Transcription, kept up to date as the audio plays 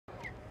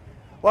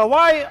Well,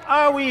 why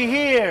are we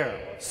here,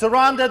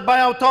 surrounded by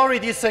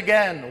authorities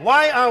again?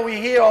 Why are we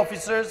here,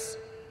 officers?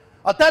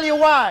 I'll tell you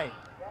why.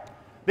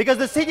 Because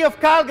the city of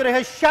Calgary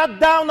has shut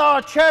down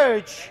our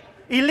church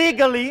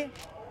illegally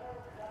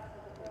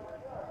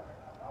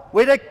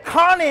with a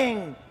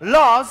cunning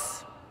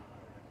laws,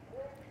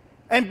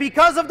 and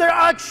because of their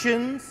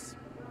actions,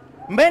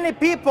 many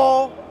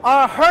people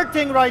are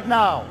hurting right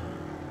now.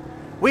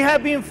 We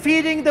have been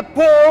feeding the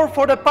poor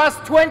for the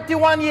past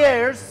 21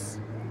 years.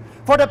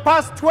 For the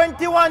past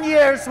 21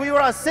 years, we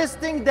were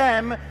assisting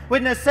them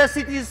with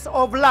necessities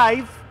of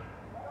life.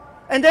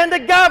 And then the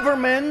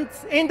government,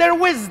 in their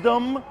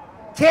wisdom,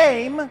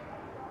 came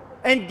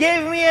and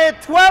gave me a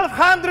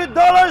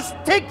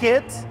 $1,200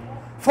 ticket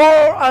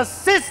for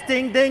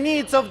assisting the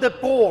needs of the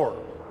poor.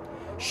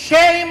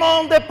 Shame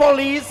on the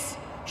police,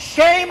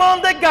 shame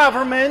on the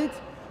government,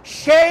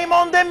 shame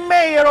on the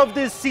mayor of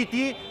this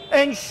city,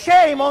 and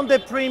shame on the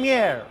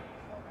premier.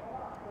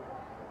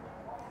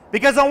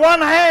 Because on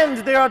one hand,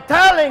 they are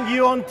telling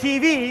you on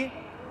TV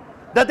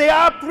that they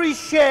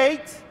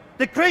appreciate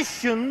the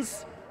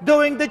Christians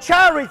doing the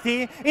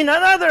charity. In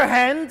another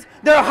hand,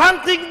 they're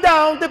hunting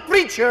down the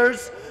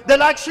preachers that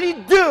actually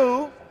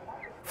do,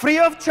 free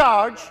of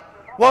charge,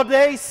 what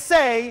they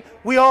say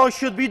we all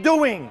should be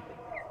doing.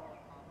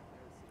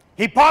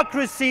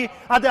 Hypocrisy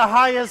at the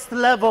highest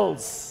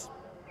levels.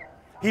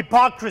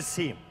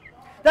 Hypocrisy.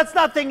 That's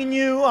nothing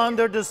new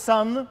under the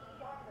sun.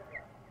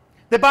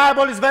 The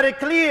Bible is very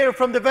clear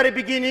from the very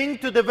beginning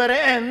to the very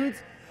end.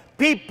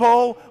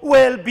 People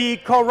will be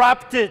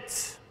corrupted.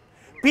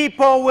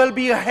 People will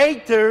be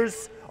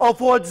haters of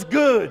what's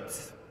good.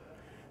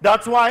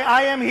 That's why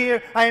I am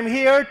here. I am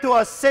here to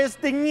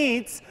assist the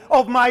needs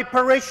of my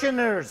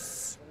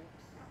parishioners.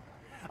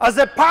 As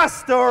a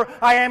pastor,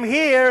 I am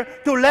here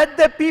to let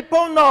the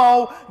people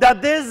know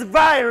that this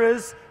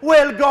virus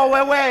will go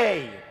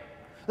away.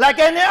 Like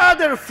any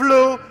other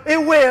flu, it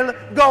will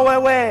go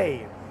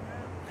away.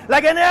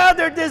 Like any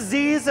other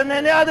disease and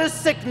any other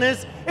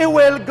sickness, it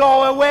will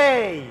go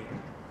away.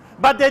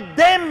 But the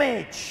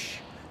damage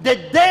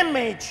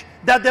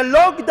that the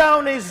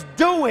lockdown is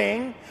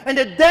doing, and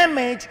the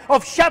damage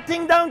of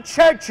shutting down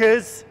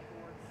churches,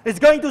 is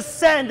going to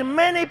send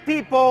many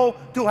people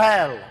to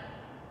hell.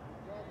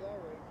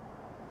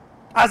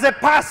 As a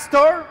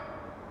pastor,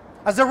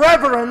 as a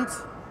reverend,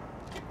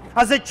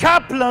 as a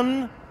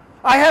chaplain,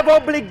 I have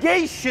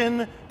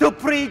obligation to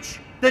preach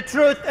the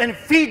truth and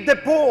feed the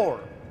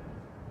poor.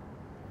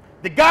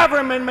 The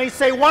government may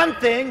say one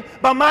thing,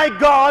 but my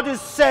God is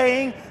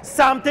saying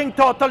something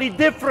totally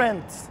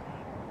different.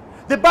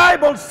 The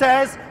Bible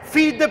says,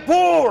 feed the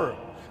poor.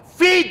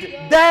 Feed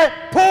the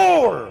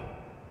poor.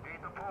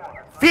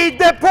 Feed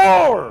the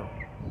poor.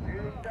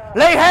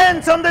 Lay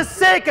hands on the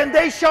sick and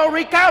they shall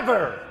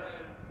recover.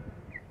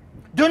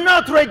 Do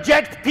not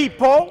reject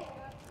people.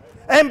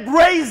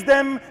 Embrace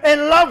them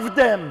and love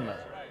them.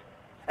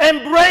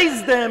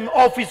 Embrace them,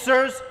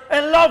 officers,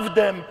 and love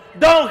them.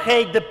 Don't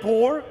hate the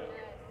poor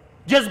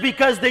just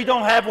because they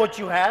don't have what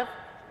you have.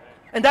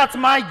 And that's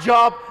my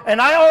job,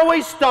 and I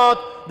always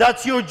thought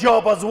that's your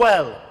job as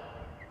well.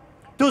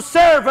 To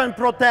serve and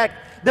protect.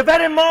 The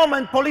very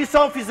moment police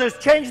officers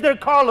changed their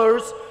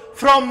colors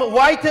from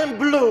white and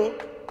blue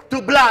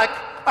to black,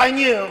 I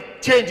knew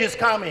change is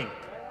coming.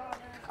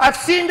 I've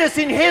seen this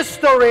in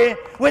history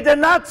with the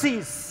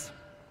Nazis,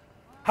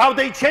 how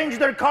they changed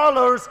their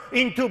colors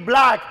into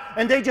black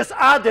and they just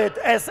added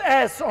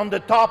SS on the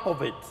top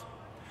of it.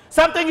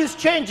 Something is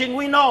changing,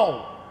 we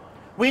know.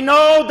 We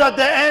know that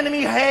the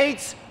enemy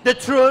hates the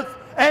truth,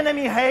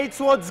 enemy hates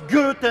what's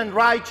good and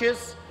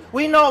righteous.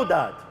 We know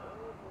that.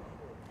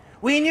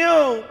 We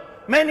knew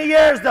many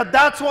years that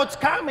that's what's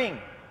coming.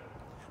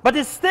 But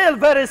it's still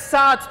very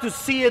sad to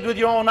see it with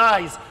your own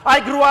eyes. I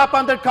grew up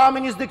under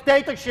communist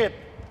dictatorship.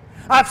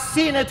 I've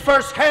seen it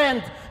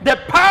firsthand, the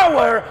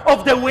power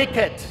of the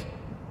wicked.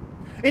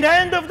 In the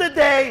end of the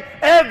day,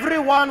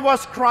 everyone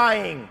was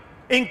crying,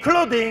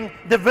 including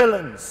the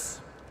villains.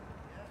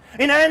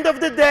 In the end of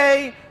the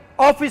day,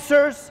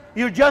 officers,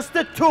 you're just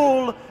a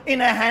tool in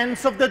the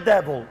hands of the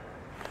devil.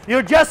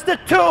 You're just a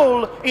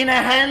tool in the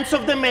hands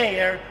of the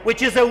mayor,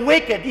 which is a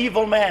wicked,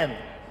 evil man.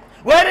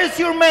 Where is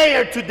your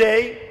mayor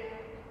today?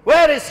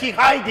 Where is he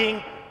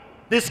hiding,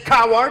 this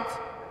coward?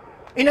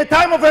 In a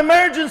time of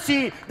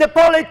emergency, the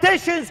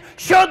politicians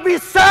should be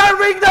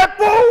serving the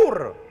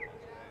poor.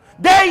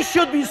 They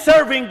should be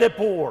serving the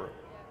poor.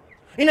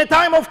 In a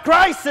time of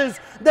crisis,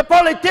 the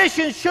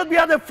politicians should be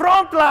at the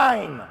front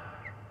line,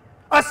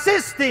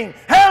 assisting,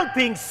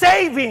 helping,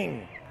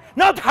 saving,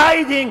 not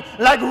hiding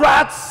like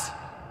rats.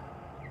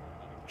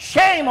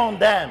 Shame on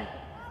them.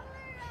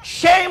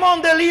 Shame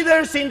on the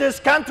leaders in this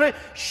country.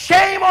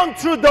 Shame on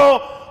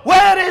Trudeau.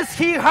 Where is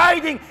he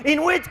hiding?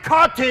 In which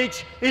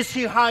cottage is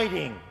he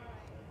hiding?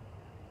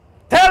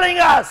 Telling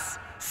us,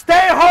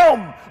 stay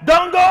home,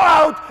 don't go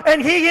out,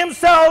 and he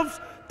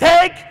himself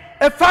takes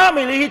a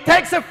family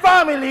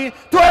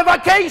to a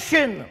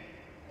vacation.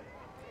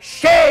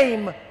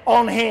 Shame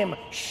on him,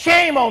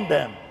 shame on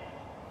them.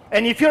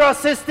 And if you're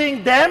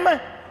assisting them,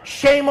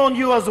 shame on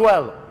you as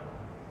well.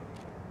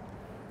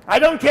 I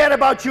don't care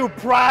about your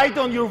pride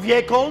on your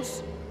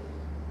vehicles.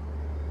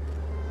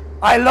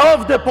 I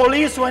love the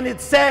police when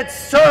it said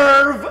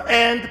serve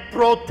and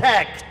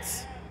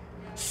protect.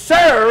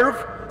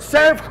 Serve,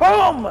 serve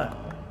whom?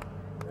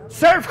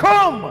 Serve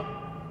whom?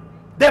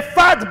 The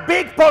fat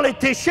big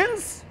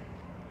politicians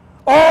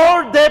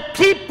or the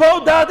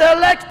people that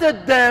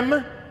elected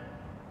them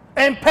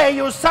and pay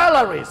you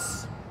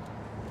salaries?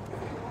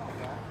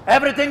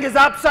 Everything is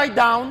upside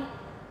down.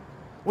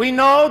 We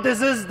know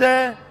this is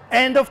the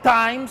end of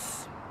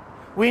times.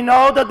 We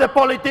know that the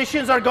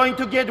politicians are going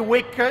to get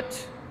wicked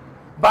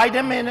by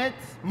the minute,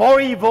 more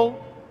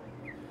evil.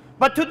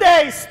 But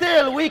today,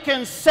 still, we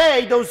can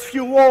say those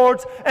few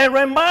words and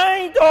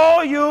remind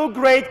all you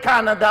great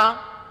Canada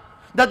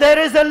that there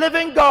is a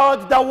living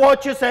God that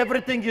watches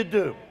everything you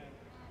do.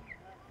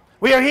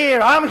 We are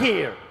here, I'm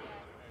here.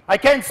 I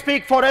can't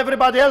speak for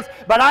everybody else,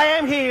 but I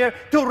am here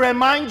to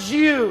remind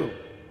you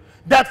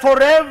that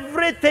for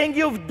everything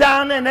you've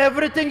done and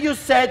everything you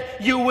said,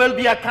 you will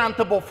be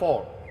accountable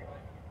for.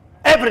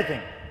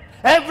 Everything.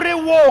 Every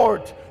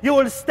word, you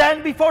will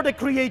stand before the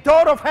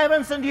Creator of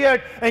heavens and the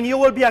earth, and you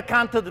will be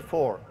accounted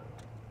for.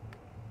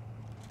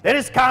 There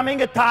is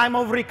coming a time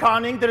of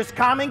reckoning. There is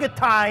coming a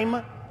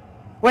time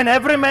when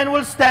every man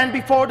will stand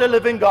before the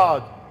living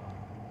God.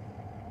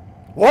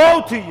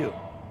 Woe to you.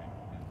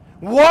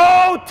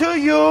 Woe to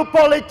you,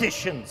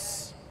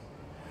 politicians,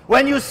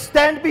 when you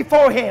stand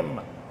before Him.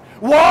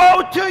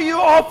 Woe to you,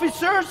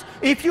 officers,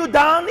 if you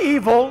done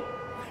evil,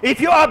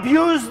 if you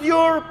abused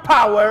your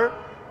power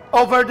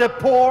over the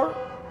poor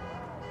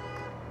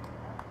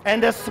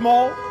and the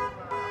small.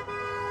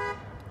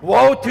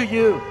 Woe to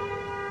you.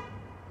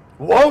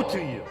 Woe to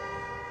you.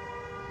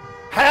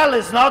 Hell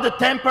is not a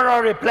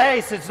temporary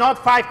place. It's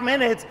not 5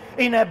 minutes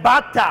in a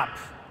bathtub.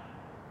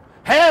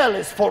 Hell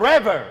is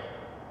forever.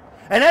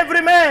 And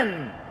every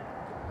man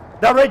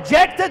that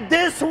rejected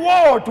this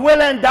word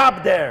will end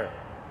up there.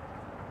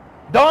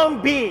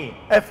 Don't be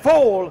a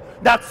fool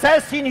that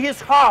says in his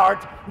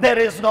heart there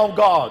is no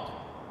God.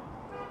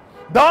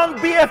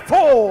 Don't be a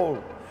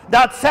fool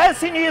that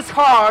says in his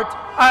heart,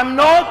 I'm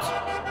not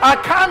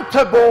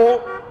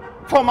accountable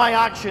for my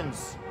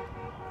actions.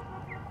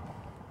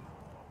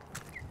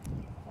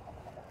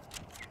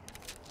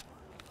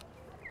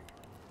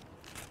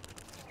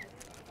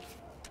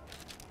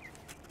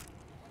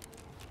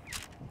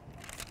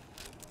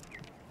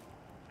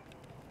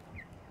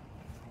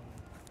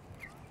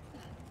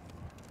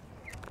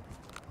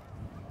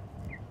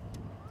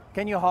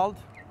 Can you hold?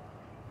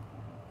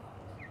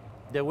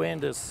 The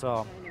wind is...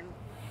 I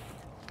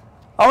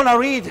want to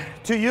read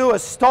to you a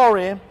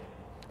story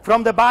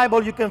from the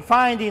Bible you can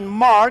find in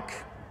Mark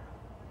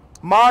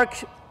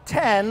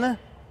 10,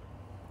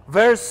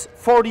 verse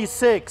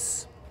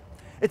 46.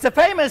 It's a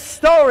famous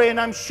story, and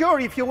I'm sure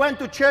if you went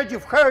to church,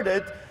 you've heard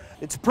it.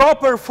 It's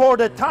proper for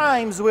the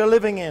times we're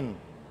living in.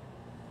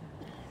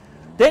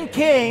 Then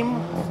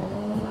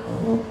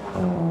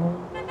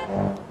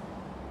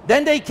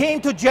they came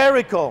to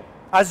Jericho.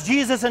 As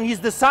Jesus and his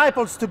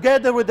disciples,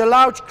 together with a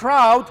large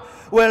crowd,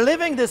 were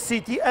leaving the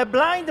city, a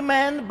blind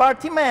man,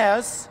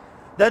 Bartimaeus,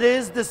 that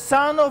is, the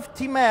son of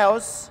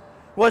Timaeus,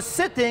 was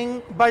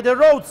sitting by the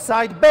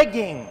roadside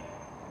begging.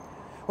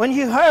 When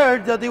he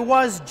heard that it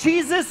was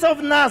Jesus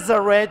of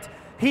Nazareth,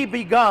 he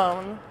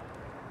began to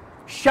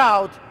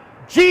shout,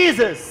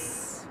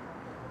 Jesus!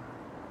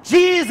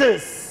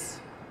 Jesus!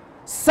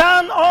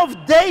 Son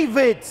of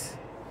David,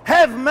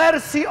 have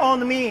mercy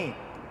on me!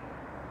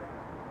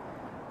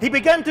 He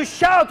began to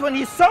shout when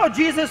he saw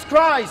Jesus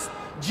Christ.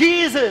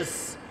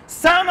 Jesus,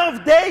 Son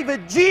of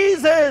David,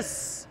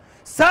 Jesus,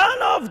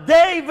 Son of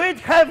David,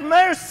 have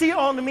mercy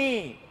on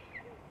me.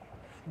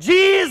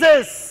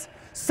 Jesus,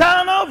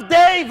 Son of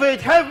David,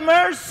 have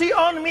mercy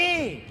on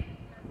me.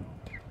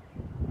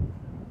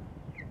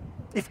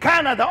 If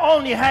Canada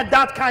only had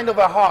that kind of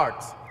a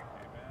heart,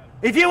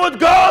 if you would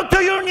go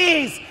to your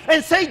knees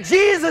and say,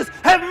 Jesus,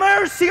 have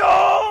mercy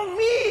on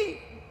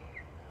me.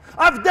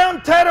 I've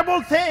done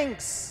terrible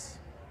things.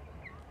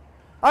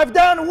 I've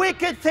done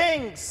wicked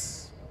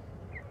things.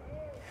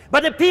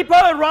 But the people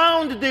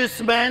around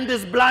this man,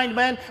 this blind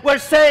man, were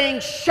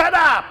saying, shut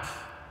up.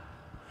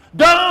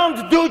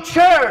 Don't do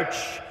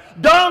church.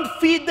 Don't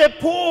feed the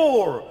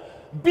poor.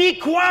 Be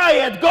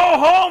quiet. Go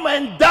home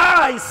and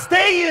die.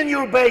 Stay in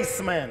your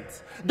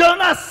basement.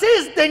 Don't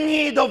assist the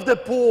need of the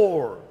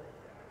poor.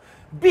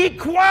 Be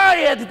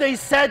quiet, they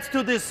said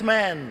to this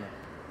man.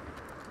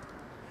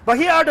 But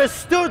he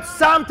understood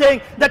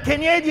something that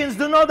Canadians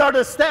do not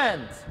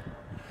understand.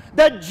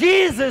 That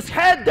Jesus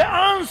had the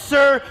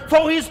answer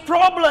for his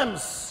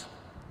problems.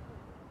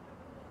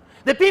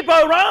 The people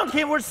around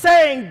him were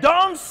saying,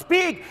 don't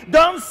speak,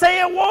 don't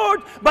say a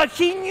word. But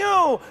he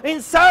knew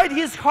inside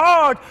his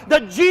heart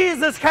that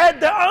Jesus had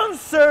the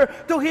answer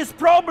to his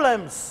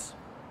problems.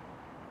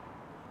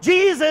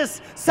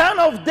 Jesus, Son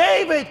of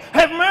David,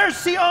 have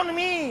mercy on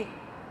me.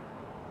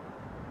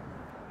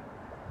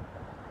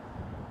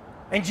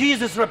 And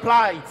Jesus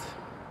replied,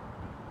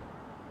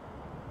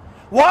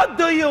 what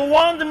do you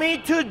want me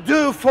to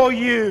do for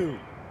you?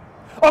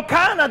 Oh,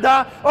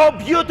 Canada, oh,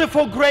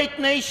 beautiful, great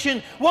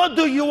nation, what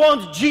do you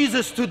want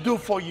Jesus to do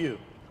for you?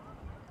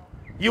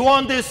 You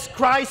want this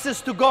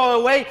crisis to go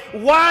away?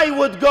 Why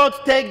would God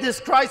take this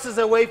crisis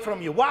away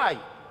from you? Why?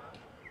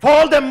 For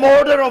all the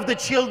murder of the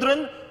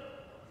children,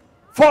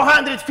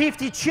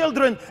 450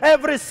 children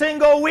every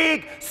single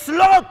week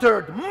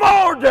slaughtered,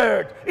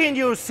 murdered in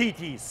your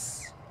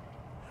cities.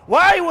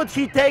 Why would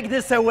He take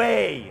this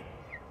away?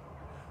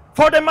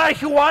 For the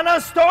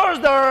marijuana stores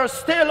that are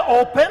still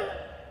open?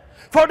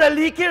 For the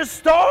liquor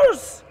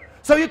stores?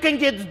 So you can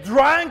get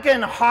drunk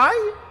and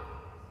high?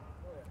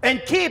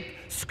 And keep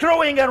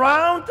screwing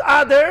around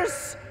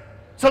others?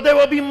 So there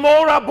will be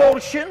more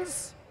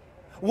abortions?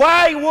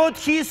 Why would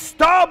He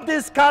stop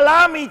this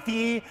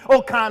calamity,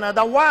 oh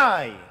Canada?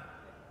 Why?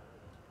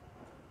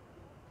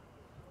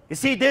 You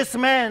see, this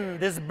man,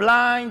 this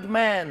blind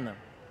man,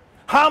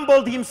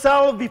 humbled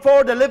himself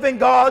before the living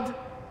God.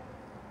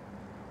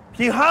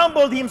 He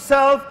humbled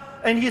himself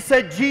and he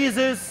said,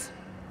 Jesus,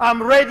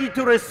 I'm ready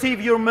to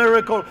receive your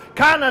miracle.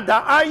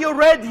 Canada, are you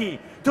ready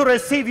to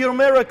receive your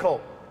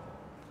miracle?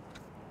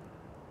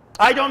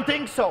 I don't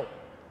think so.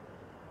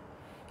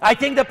 I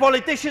think the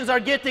politicians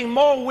are getting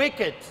more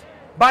wicked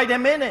by the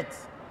minute,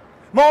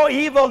 more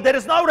evil. There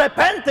is no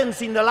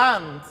repentance in the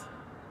land.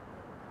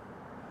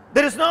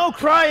 There is no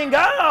crying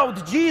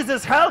out,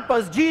 Jesus, help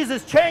us,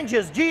 Jesus, change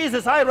us,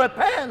 Jesus, I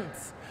repent.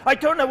 I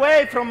turn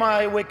away from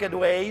my wicked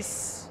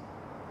ways.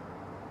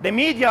 The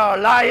media are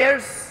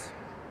liars.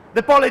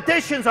 The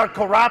politicians are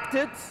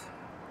corrupted.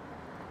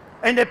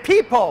 And the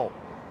people,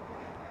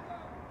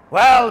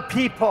 well,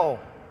 people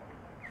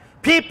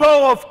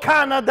of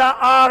Canada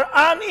are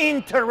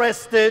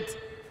uninterested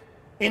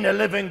in a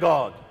living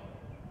God.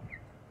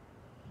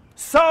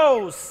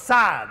 So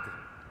sad.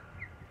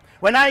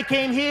 When I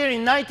came here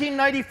in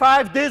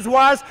 1995, this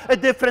was a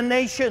different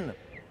nation.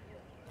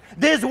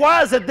 This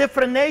was a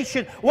different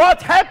nation.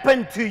 What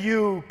happened to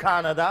you,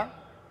 Canada?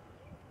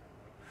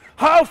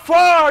 How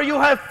far you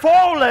have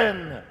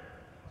fallen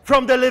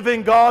from the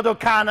living God of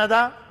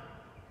Canada?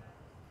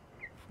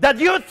 That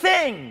you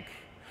think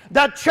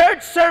that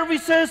church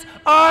services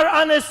are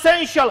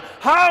unessential.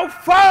 How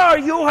far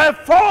you have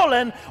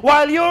fallen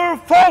while your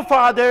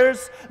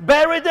forefathers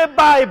buried the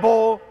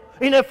Bible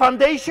in a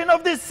foundation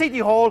of this city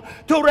hall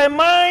to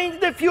remind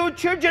the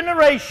future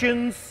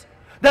generations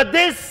that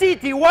this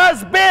city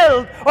was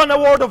built on the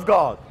Word of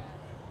God.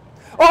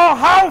 Oh,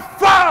 how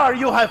far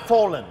you have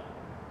fallen.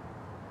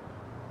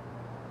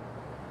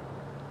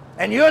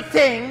 And you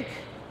think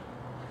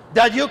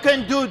that you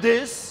can do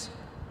this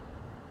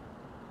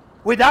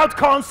without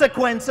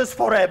consequences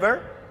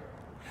forever?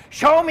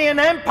 Show me an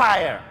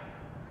empire.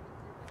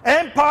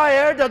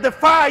 Empire that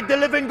defied the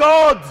living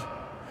God.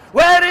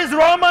 Where is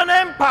Roman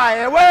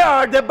Empire? Where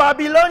are the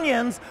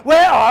Babylonians?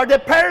 Where are the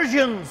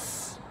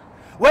Persians?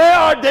 Where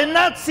are the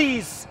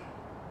Nazis?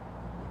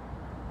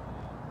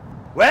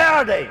 Where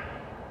are they?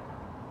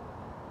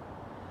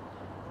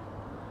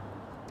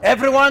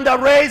 Everyone that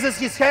raises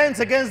his hands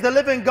against the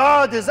living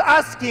God is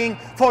asking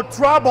for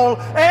trouble,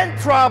 and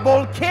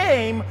trouble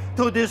came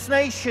to this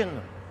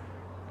nation.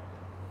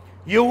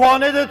 You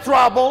wanted the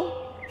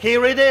trouble?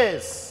 Here it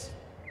is.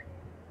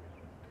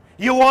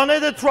 You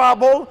wanted the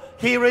trouble?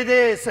 Here it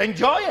is.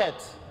 Enjoy it.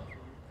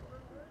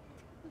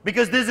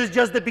 Because this is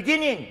just the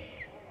beginning.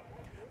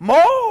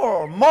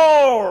 Far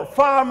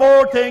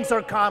more things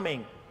are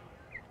coming.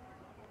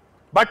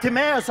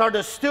 Bartimaeus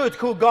understood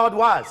who God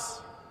was.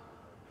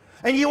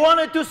 And he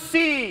wanted to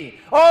see.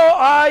 Oh,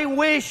 I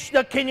wish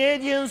the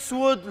Canadians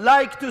would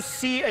like to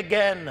see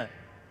again.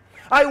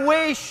 I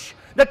wish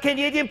the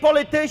Canadian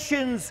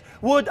politicians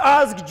would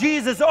ask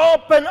Jesus,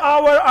 open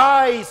our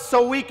eyes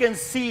so we can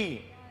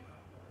see.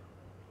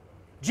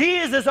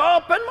 Jesus,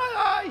 open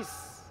my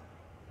eyes.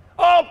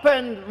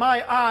 Open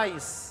my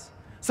eyes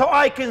so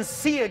I can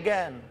see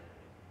again.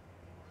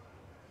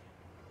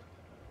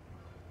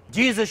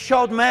 Jesus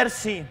showed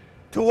mercy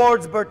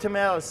towards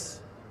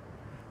Bartimaeus.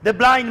 The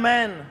blind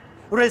man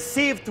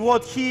received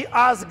what he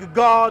asked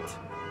God.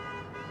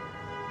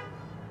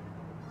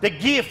 The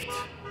gift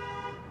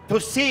to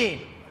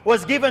see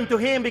was given to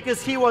him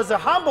because he was a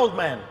humbled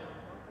man.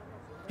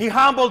 He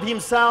humbled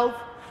himself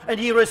and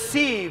he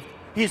received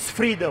his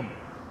freedom.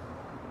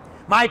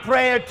 My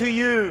prayer to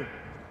you,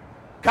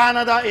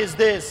 Canada, is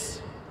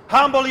this.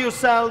 Humble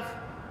yourself.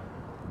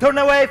 Turn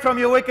away from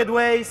your wicked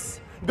ways.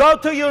 Go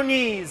to your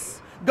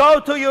knees. Go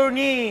to your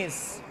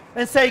knees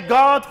and say,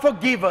 God,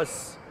 forgive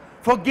us.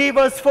 Forgive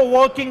us for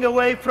walking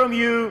away from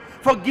you.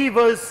 Forgive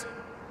us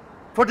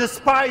for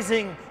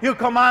despising your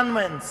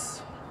commandments.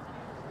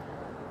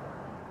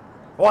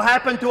 What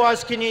happened to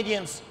us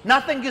Canadians?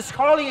 Nothing is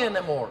holy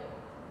anymore.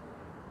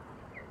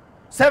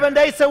 7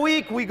 days a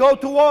week we go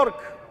to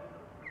work.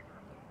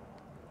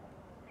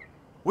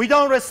 We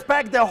don't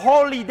respect the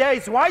holy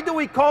days. Why do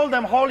we call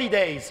them holy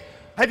days?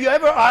 Have you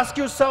ever asked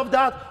yourself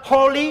that?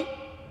 Holy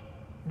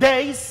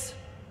days?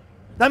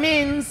 That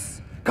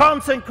means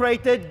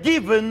consecrated,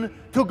 given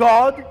to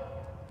God.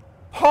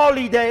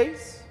 Holy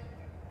days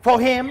for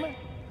Him,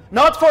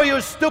 not for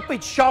your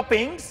stupid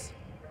shoppings.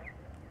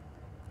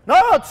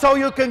 Not so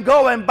you can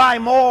go and buy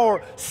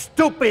more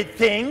stupid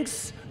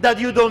things that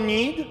you don't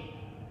need,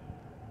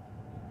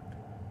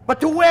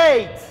 but to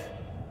wait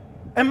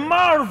and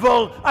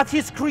marvel at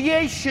His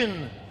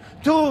creation,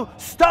 to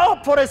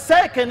stop for a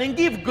second and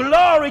give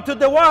glory to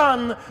the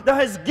one that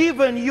has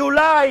given you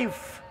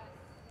life.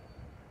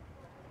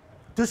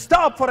 To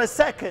stop for a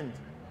second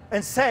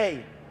and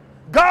say,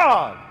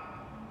 God,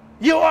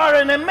 you are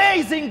an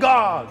amazing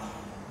God.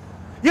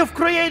 You've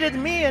created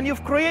me and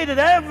you've created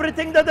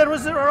everything that there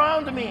is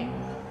around me.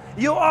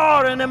 You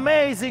are an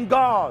amazing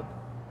God.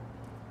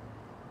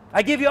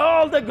 I give you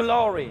all the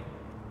glory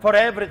for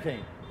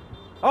everything.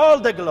 All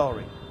the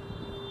glory.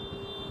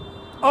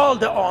 All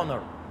the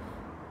honor.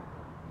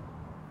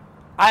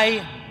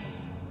 I'm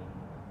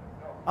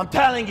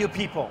telling you,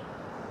 people,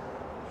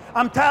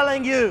 I'm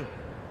telling you,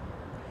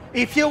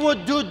 if you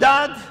would do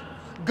that,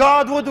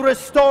 God would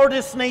restore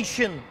this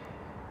nation.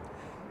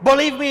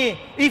 Believe me,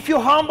 if you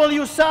humble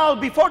yourself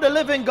before the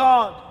living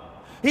God,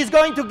 He's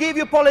going to give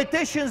you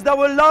politicians that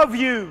will love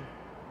you.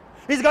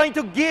 He's going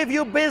to give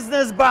you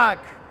business back.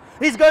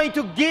 He's going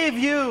to give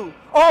you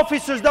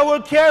officers that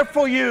will care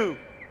for you,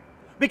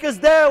 because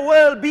there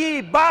will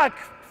be back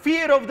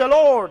fear of the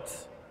Lord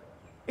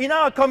in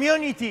our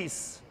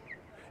communities,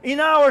 in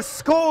our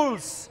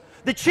schools.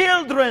 The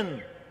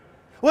children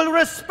will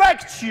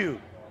respect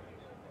you.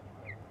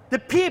 The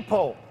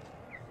people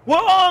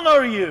will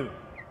honor you.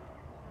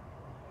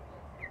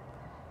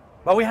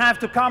 But we have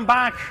to come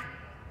back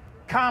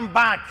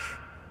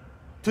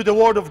to the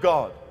Word of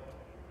God.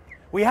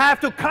 We have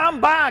to come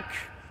back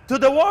to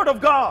the Word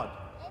of God.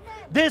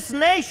 Amen. This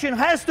nation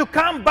has to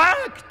come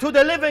back to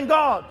the living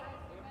God.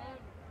 Amen.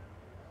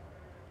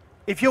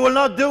 If you will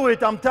not do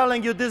it, I'm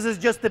telling you, this is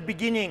just the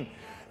beginning.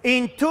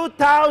 In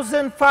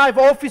 2005,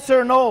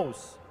 officer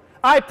knows,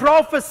 I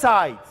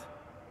prophesied.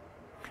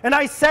 And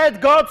I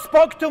said, God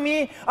spoke to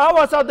me. I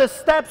was at the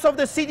steps of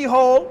the city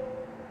hall.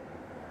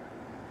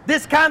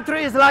 This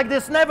country is like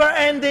this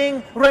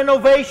never-ending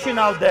renovation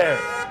out there.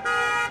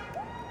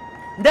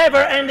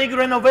 Never-ending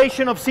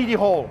renovation of City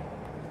Hall.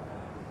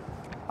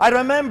 I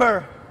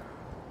remember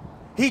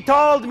he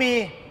told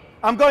me,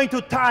 I'm going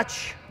to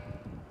touch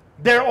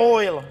their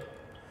oil,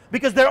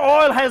 because their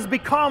oil has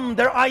become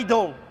their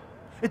idol.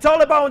 It's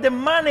all about the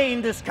money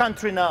in this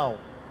country now.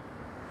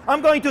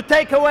 I'm going to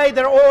take away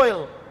their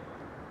oil.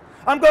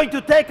 I'm going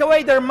to take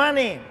away their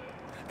money,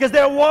 because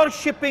they're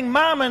worshiping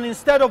Mammon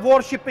instead of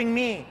worshiping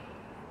me.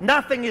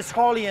 Nothing is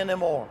holy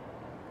anymore.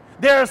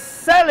 They're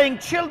selling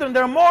children,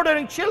 they're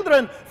murdering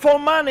children for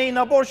money in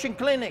abortion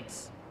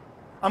clinics.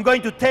 I'm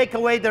going to take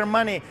away their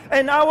money.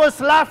 And I was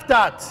laughed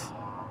at.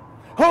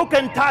 Who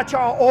can touch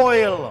our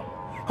oil?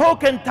 Who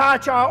can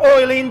touch our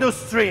oil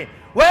industry?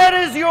 Where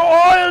is your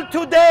oil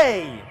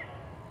today?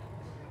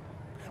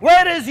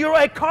 Where is your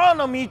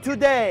economy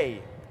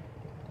today?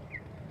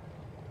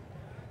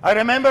 I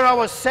remember I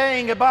was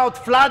saying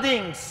about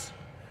floodings,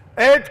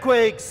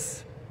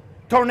 earthquakes,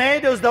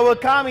 tornadoes that will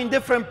come in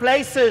different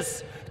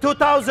places.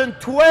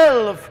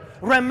 2012,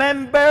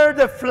 remember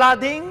the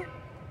flooding?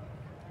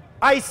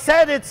 I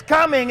said it's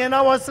coming and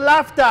I was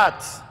laughed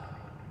at.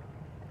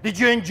 Did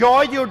you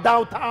enjoy your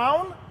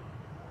downtown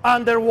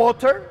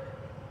underwater?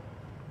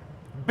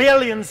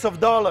 Billions of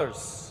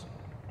dollars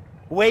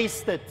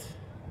wasted.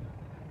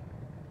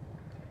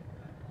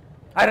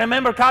 I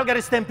remember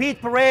Calgary Stampede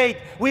Parade.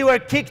 We were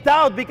kicked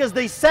out because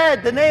they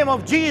said the name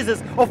of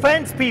Jesus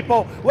offends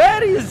people.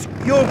 Where is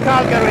your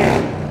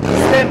Calgary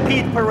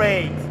Stampede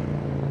Parade?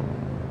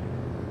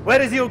 Where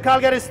is your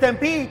Calgary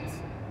Stampede?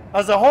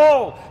 As a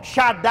whole,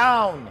 shut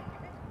down.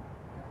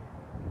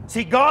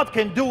 See, God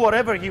can do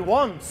whatever He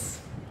wants.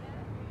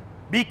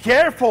 Be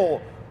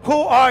careful.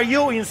 Who are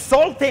you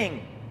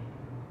insulting?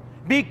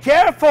 Be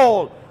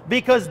careful,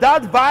 because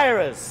that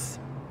virus,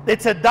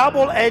 it's a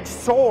double-edged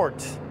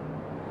sword.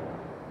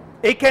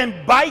 It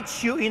can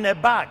bite you in the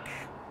back.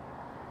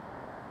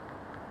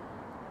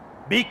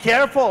 Be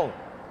careful,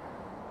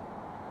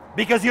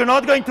 because you're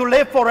not going to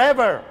live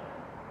forever.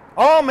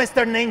 Oh,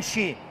 Mr.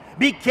 Nenshi,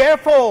 be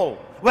careful.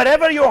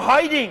 Wherever you're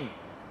hiding,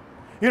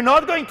 you're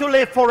not going to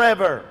live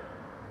forever.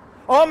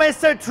 Oh,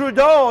 Mr.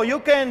 Trudeau, you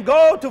can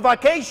go to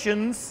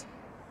vacations,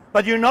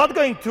 but you're not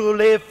going to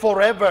live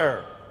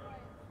forever.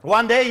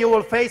 One day you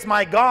will face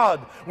my God.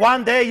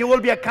 One day you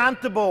will be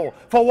accountable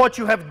for what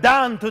you have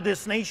done to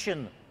this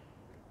nation.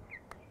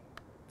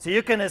 So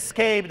you can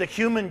escape the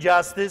human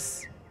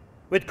justice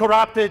with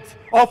corrupted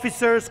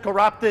officers,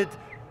 corrupted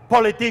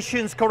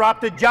politicians,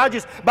 corrupted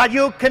judges, but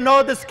you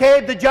cannot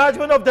escape the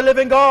judgment of the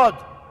living God.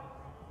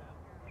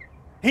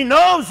 He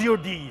knows your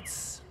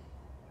deeds.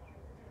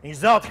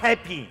 He's not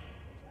happy.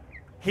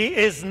 He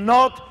is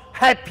not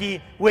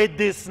happy with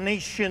this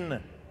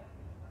nation.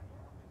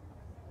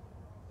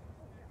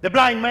 The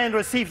blind man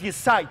received his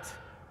sight.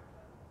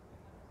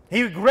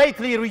 He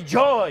greatly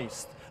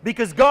rejoiced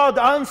because God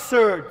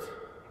answered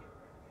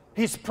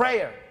his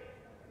prayer.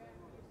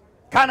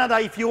 Canada,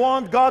 if you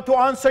want God to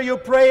answer your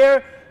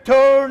prayer,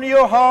 turn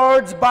your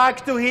hearts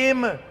back to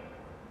Him.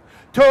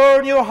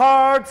 Turn your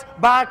hearts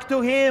back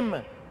to Him.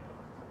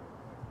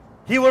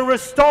 He will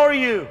restore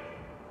you.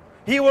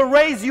 He will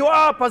raise you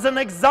up as an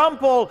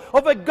example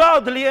of a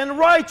godly and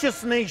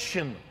righteous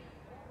nation.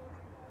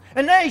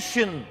 A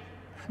nation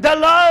that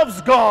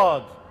loves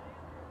God.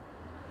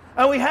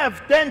 And we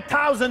have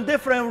 10,000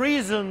 different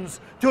reasons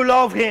to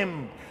love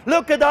Him.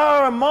 Look at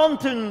our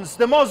mountains,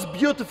 the most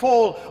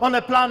beautiful on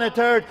the planet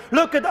Earth.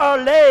 Look at our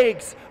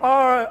lakes,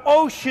 our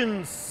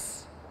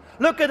oceans.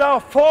 Look at our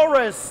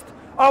forests,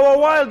 our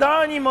wild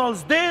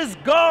animals. This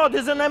God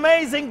is an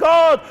amazing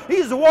God.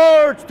 His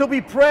word to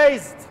be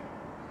praised.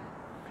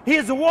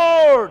 His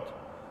word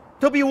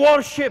to be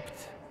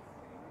worshipped.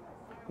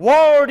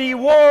 Worthy,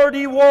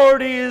 worthy,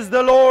 worthy is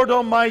the Lord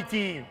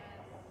Almighty.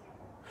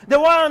 The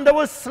one that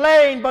was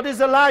slain but is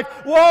alive.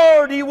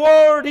 Worthy,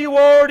 worthy,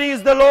 worthy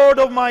is the Lord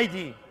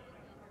Almighty.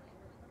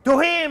 To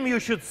Him you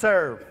should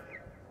serve.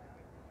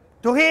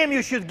 To Him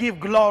you should give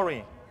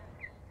glory.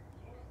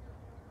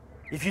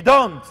 If you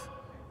don't,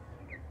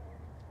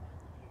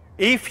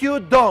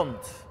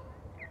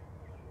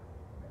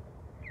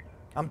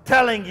 I'm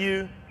telling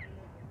you,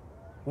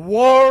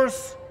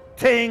 worse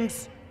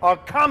things are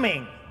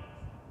coming.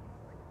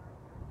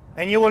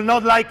 And you will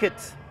not like it.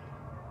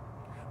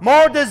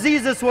 More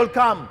diseases will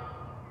come.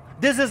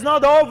 This is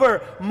not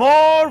over.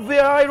 More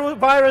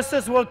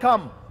viruses will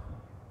come.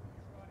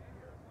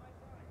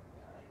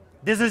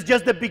 This is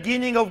just the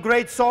beginning of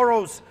great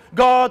sorrows.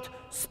 God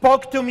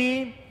spoke to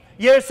me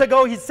years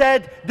ago. He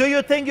said, do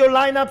you think your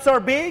lineups are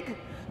big?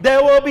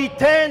 There will be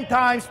 10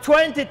 times,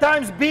 20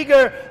 times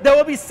bigger. There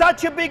will be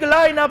such a big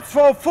lineup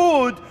for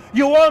food,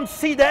 you won't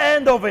see the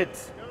end of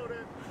it.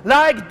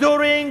 Like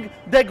during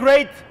the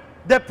Great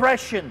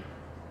Depression.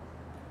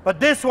 But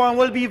this one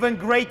will be even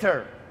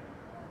greater.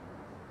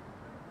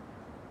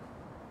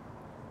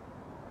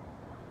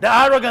 The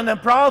arrogant and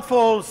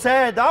proudful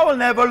said, I will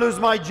never lose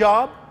my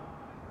job.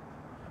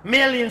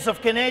 Millions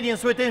of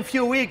Canadians within a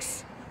few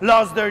weeks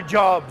lost their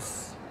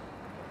jobs.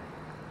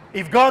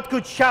 If God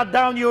could shut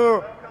down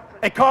your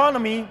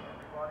economy,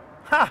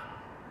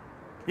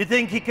 you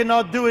think He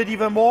cannot do it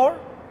even more?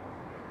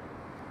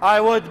 I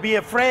would be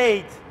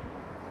afraid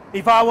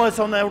if I was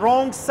on the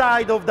wrong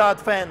side of that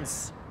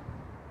fence.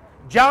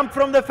 Jump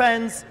from the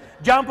fence,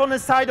 jump on the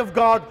side of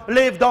God,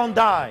 live, don't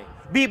die.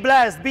 Be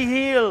blessed, be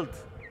healed,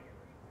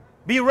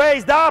 be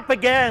raised up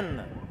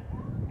again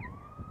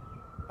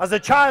as a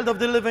child of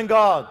the living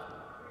God.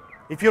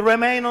 If you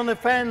remain on the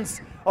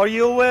fence or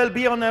you will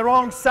be on the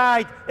wrong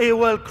side, it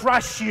will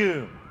crush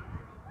you.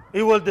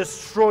 It will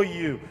destroy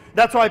you.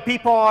 That's why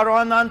people are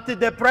on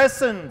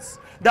antidepressants.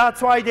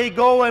 That's why they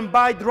go and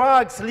buy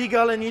drugs,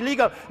 legal and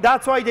illegal.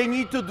 That's why they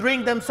need to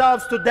drink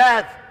themselves to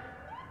death.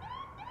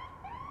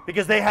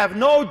 Because they have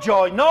no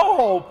joy, no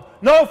hope,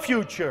 no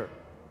future.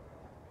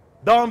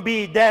 Don't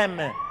be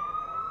them.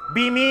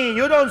 Be me.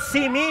 You don't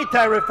see me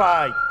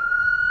terrified.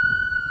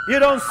 You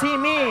don't see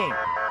me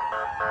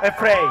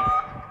afraid.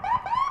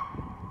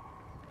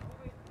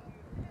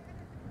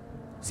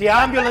 See,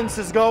 ambulance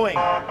is going.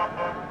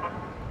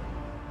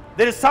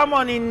 There is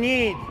someone in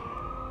need.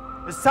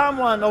 There's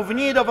someone of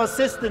need of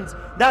assistance.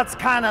 That's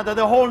Canada.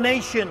 The whole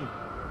nation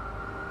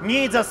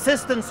needs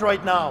assistance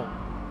right now.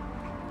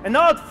 And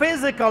not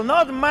physical,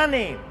 not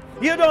money.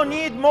 You don't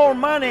need more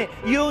money.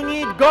 You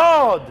need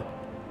God.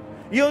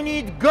 You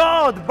need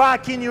God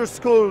back in your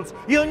schools.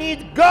 You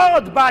need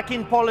God back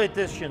in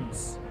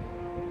politicians,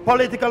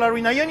 political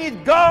arena. You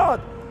need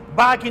God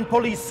back in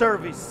police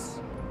service,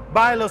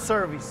 bylaw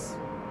service.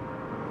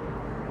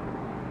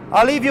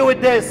 I'll leave you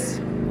with this.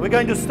 We're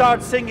going to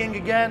start singing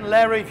again.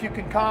 Larry, if you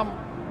can come.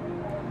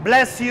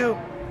 Bless you.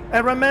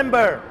 And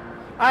remember,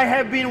 I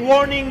have been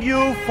warning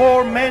you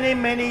for many,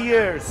 many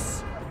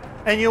years.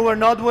 And you were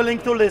not willing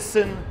to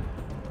listen.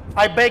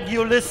 I beg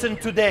you, listen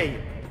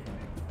today.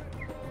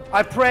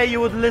 I pray you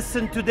would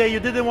listen today. You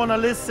didn't want to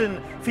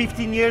listen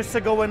 15 years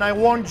ago when I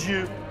warned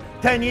you.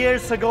 10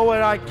 years ago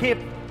when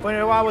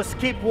I was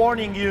keep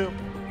warning you.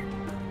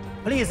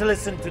 Please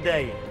listen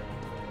today.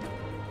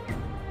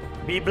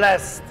 Be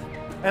blessed.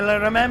 And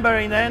remember,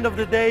 in the end of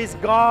the days,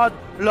 God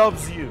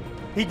loves you.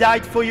 He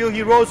died for you.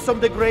 He rose from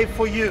the grave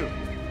for you.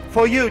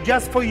 For you,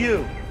 just for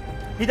you.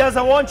 He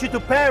doesn't want you to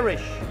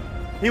perish.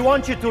 He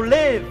wants you to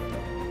live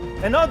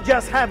and not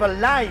just have a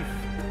life.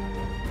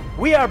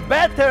 We are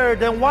better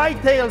than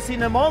whitetails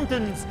in the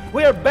mountains.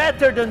 We are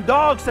better than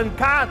dogs and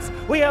cats.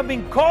 We have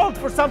been called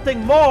for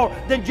something more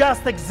than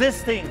just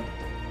existing.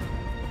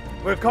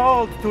 We're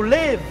called to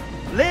live,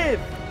 live,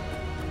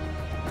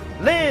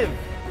 live.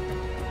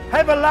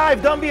 Have a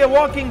life. Don't be a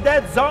walking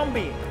dead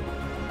zombie.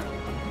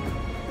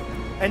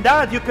 And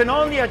that you can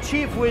only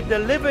achieve with the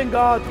living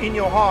God in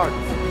your heart.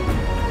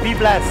 Be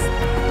blessed.